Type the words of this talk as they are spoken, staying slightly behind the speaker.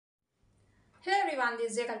everyone,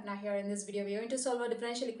 this is Chinnaiah Kalpana here. In this video, we are going to solve a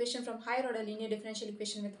differential equation from higher order linear differential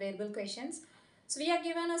equation with variable questions. So we are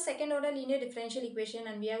given a second order linear differential equation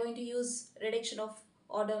and we are going to use reduction of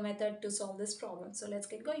order method to solve this problem. So let's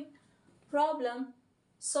get going. Problem: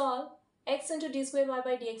 solve x into d square y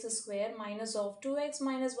by dx square minus of 2x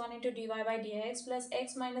minus 1 into dy by dx plus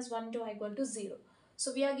x minus 1 into y equal to 0.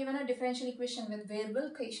 So we are given a differential equation with variable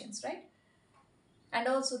equations, right? And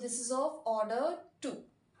also this is of order 2.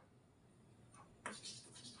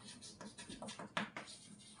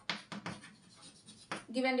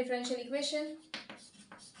 Given differential equation,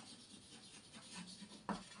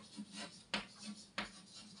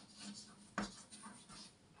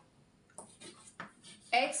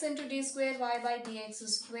 x into d square y by dx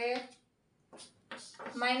square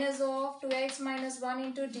minus of 2x minus 1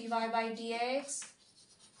 into dy by dx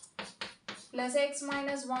plus x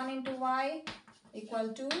minus 1 into y equal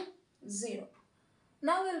to 0.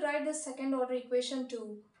 Now we'll write the second order equation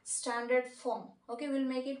to standard form. Okay, we'll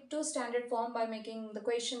make it to standard form by making the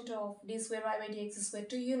quotient of d square y by dx square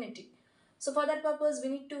to unity. So for that purpose, we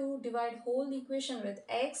need to divide whole equation with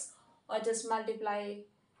x, or just multiply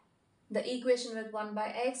the equation with 1 by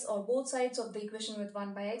x, or both sides of the equation with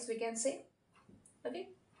 1 by x, we can say. Okay,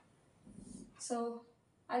 so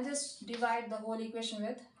I'll just divide the whole equation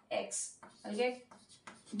with x. I'll get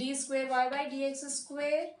d square y by dx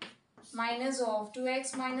square minus of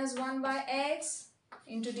 2x minus 1 by x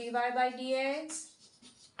into dy by dx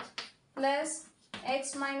plus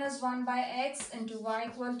x minus 1 by x into y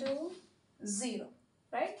equal to 0,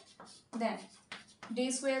 right? Then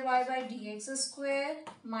d square y by dx square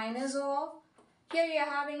minus of, here we are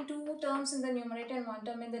having two terms in the numerator and one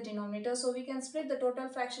term in the denominator, so we can split the total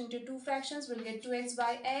fraction into two fractions. We'll get 2x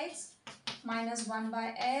by x minus 1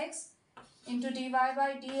 by x into dy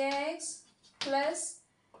by dx plus,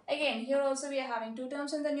 again here also we are having two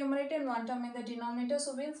terms in the numerator and one term in the denominator,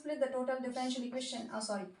 so we'll split the total differential equation,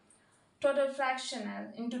 total fraction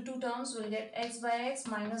into two terms. We'll get x by x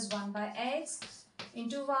minus 1 by x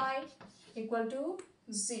into y equal to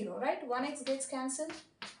 0, right? 1x gets cancelled.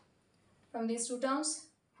 From these two terms,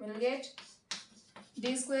 we'll get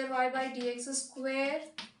d square y by dx square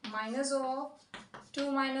minus of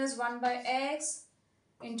 2 minus 1 by x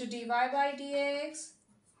into dy by dx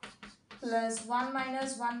plus 1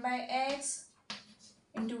 minus 1 by x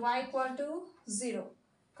into y equal to 0.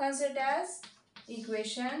 Consider it as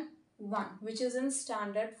equation 1, which is in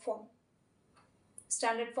standard form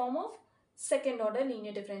of second order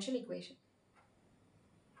linear differential equation.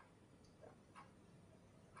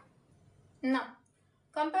 Now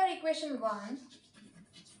compare equation 1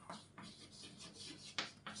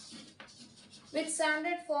 with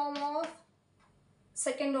standard form of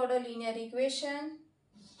second order linear equation,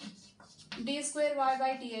 d square y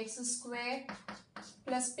by dx square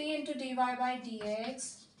plus p into dy by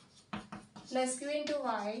dx plus q into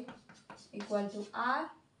y equal to r.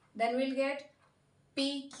 Then we'll get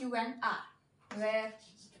p, q and r, where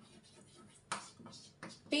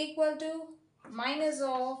p equal to minus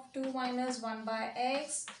of 2 minus 1 by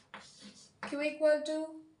x, q equal to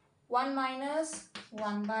 1 minus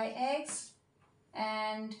 1 by x,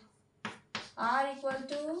 and r equal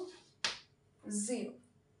to 0.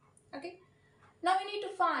 Okay, now we need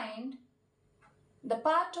to find the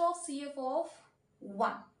part of CF of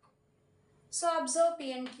 1. So observe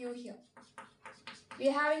p and q here. We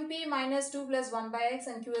are having p minus 2 plus 1 by x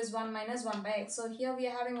and q is 1 minus 1 by x. So here we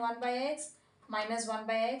are having 1 by x minus 1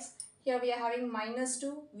 by x. Here we are having minus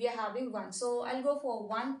 2, we are having 1. So I'll go for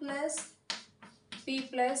 1 plus p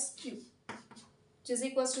plus q, which is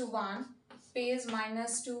equals to 1. P is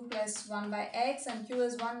minus 2 plus 1 by x and q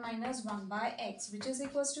is 1 minus 1 by x, which is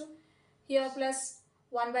equals to, here plus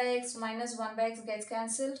 1 by x minus 1 by x gets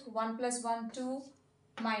cancelled. 1 plus 1, 2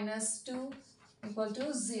 minus 2 equal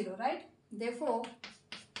to 0, right? Therefore,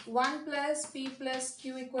 1 plus p plus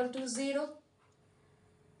q equal to 0.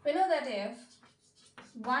 We know that if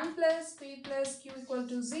 1 plus p plus q equal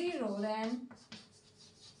to 0, then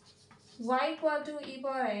y equal to e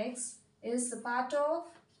power x is the part of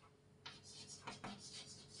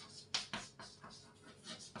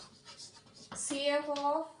CF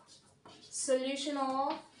of solution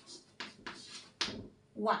of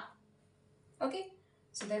 1. Okay,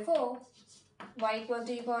 so therefore y equal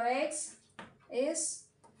to e power x is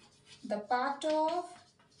the part of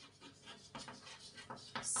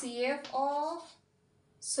CF of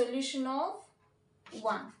solution of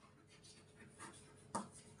 1.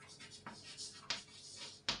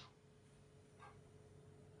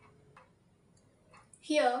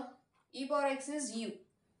 Here e power x is u,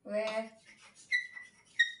 where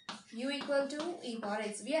u equal to e power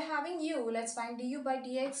x. We are having u. Let's find du by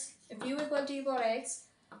dx. If u equal to e power x,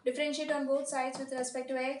 differentiate on both sides with respect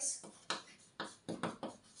to x.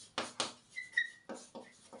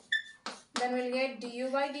 Then we'll get du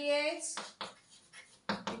by dx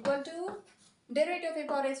equal to derivative of e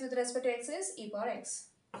power x with respect to x is e power x.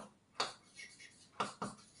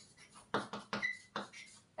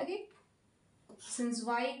 Okay. Since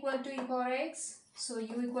y equal to e power x, so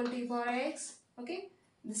u equal to e power x. Okay.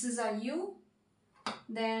 This is our u.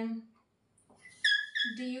 Then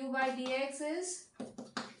du by dx is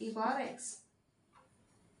e power x.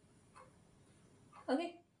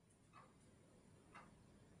 Okay.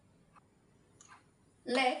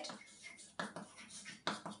 Let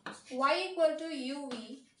y equal to uv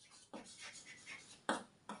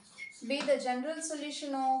be the general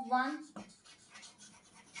solution of 1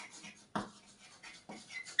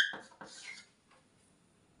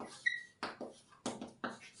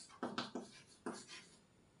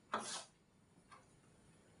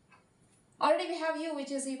 already we have u,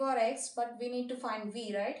 which is e power x, but we need to find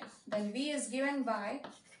v, right? Then v is given by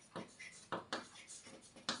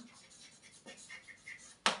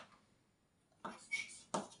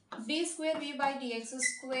d square v by dx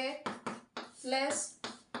square plus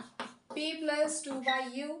p plus 2 by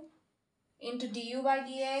u into du by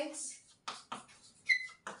dx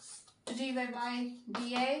to dy by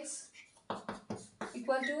dx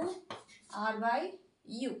equal to r by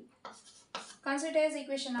u. Consider as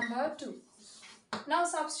equation number 2. Now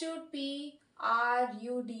substitute p, r,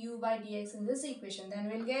 u, du by dx in this equation. Then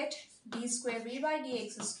we'll get d square v by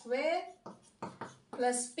dx square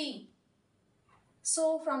plus p.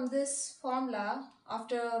 So from this formula,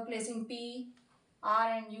 after placing p,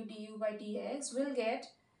 r and u, du by dx, we'll get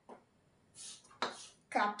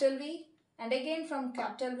capital V, and again from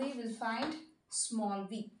capital V we'll find small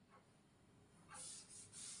v.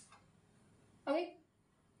 Okay.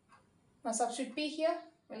 Now substitute p here,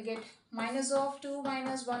 we'll get minus of 2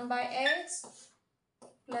 minus 1 by x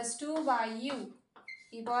plus 2 by u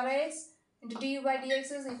e power x into du by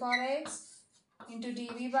dx is e power x into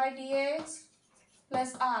dv by dx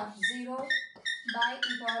plus r 0 by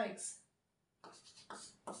e power x.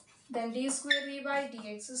 Then d square v by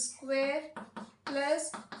dx square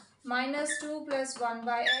plus minus 2 plus 1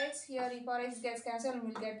 by x. Here e power x gets cancelled and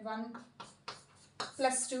we'll get 1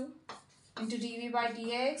 plus 2 into dv by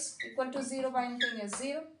dx equal to 0 by anything is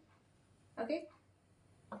 0. Okay.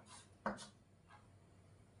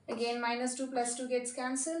 Again minus 2 plus 2 gets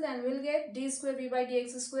cancelled and we'll get d square v by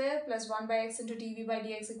dx square plus 1 by x into dv by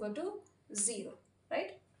dx equal to 0.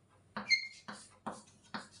 Right?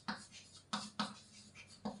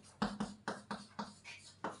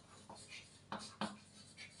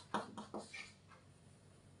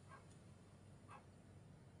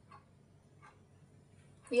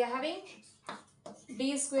 We are having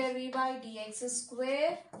d square v by dx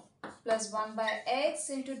square plus 1 by x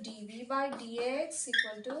into dv by dx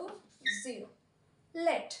equal to 0.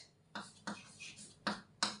 Let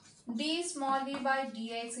d small v by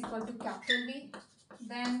dx equal to capital V.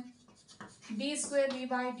 Then d square v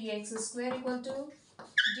by dx square equal to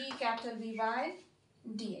d capital V by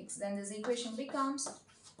dx. Then this equation becomes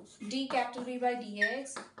d capital V by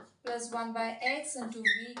dx plus 1 by x into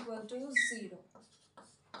v equal to 0.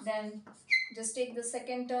 Then just take the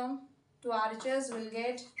second term to RHS, we'll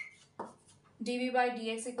get dv by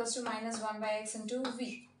dx equals to minus 1 by x into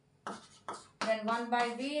v. Then 1 by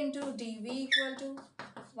v into dv equal to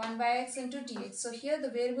 1 by x into dx. So here the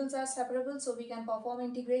variables are separable, so we can perform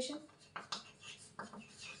integration.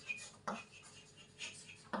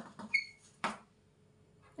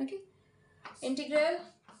 Okay. Integral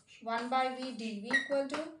 1 by v dv equal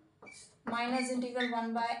to minus integral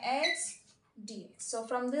 1 by x dx. So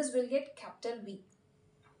from this we'll get capital V.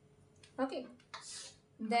 Okay.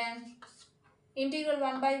 Then integral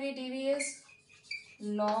 1 by v dv is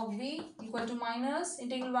log v equal to minus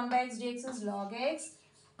integral 1 by x dx is log x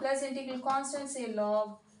plus integral constant say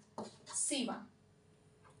log c1.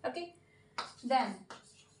 Okay. Then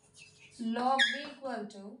log v equal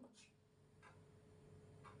to,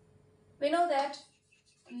 we know that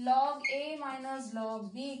log a minus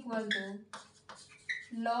log b equal to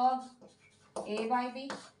log a by b.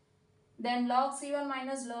 Then log c1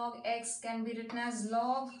 minus log x can be written as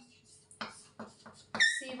log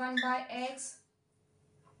c1 by x.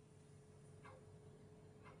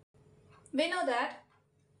 We know that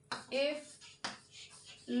if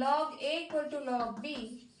log a equal to log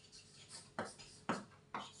b,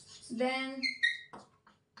 then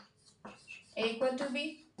a equal to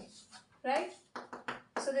b, right?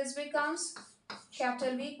 So this becomes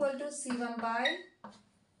capital V equal to c1 by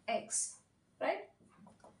x, right?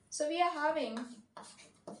 So we are having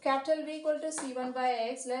capital V equal to C1 by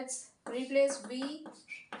X. Let's replace V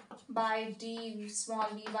by D small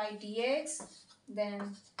v by dx.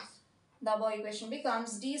 Then the above equation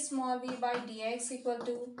becomes d small v by dx equal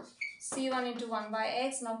to C1 into 1 by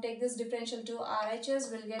X. Now take this differential to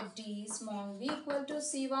RHS. We'll get d small v equal to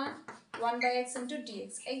C1 1 by X into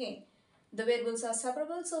dx. Again, the variables are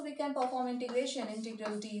separable, so we can perform integration.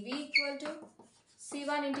 Integral dv equal to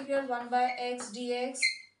C1 integral 1 by X dx.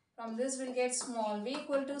 From this we'll get small v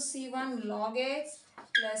equal to C1 log X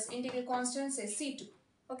plus integral constant say C2.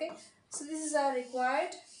 Okay, so this is our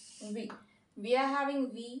required v. We are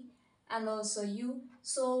having v and also u,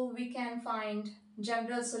 so we can find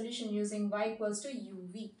general solution using y equals to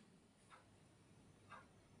uv.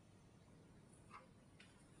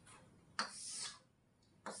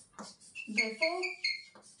 Therefore,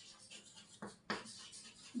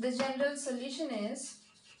 the general solution is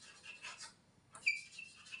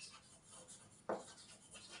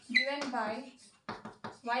given by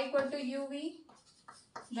y equal to uv,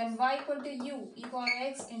 then y equal to u e power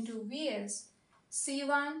x into v is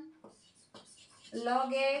C1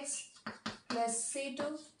 log x plus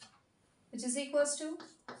C2, which is equals to,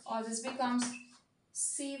 or this becomes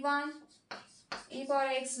C1 e power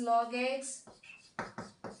x log x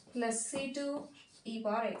plus C2 e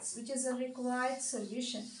power x, which is a required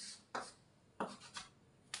solution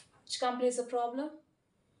which completes the problem.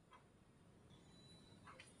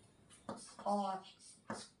 Or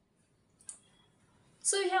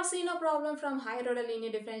so we have seen a problem from higher order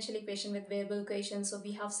linear differential equation with variable equation. So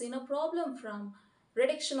we have seen a problem from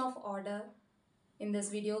reduction of order in this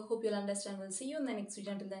video. Hope you'll understand. We'll see you in the next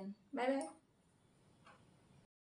video. Until then, bye bye.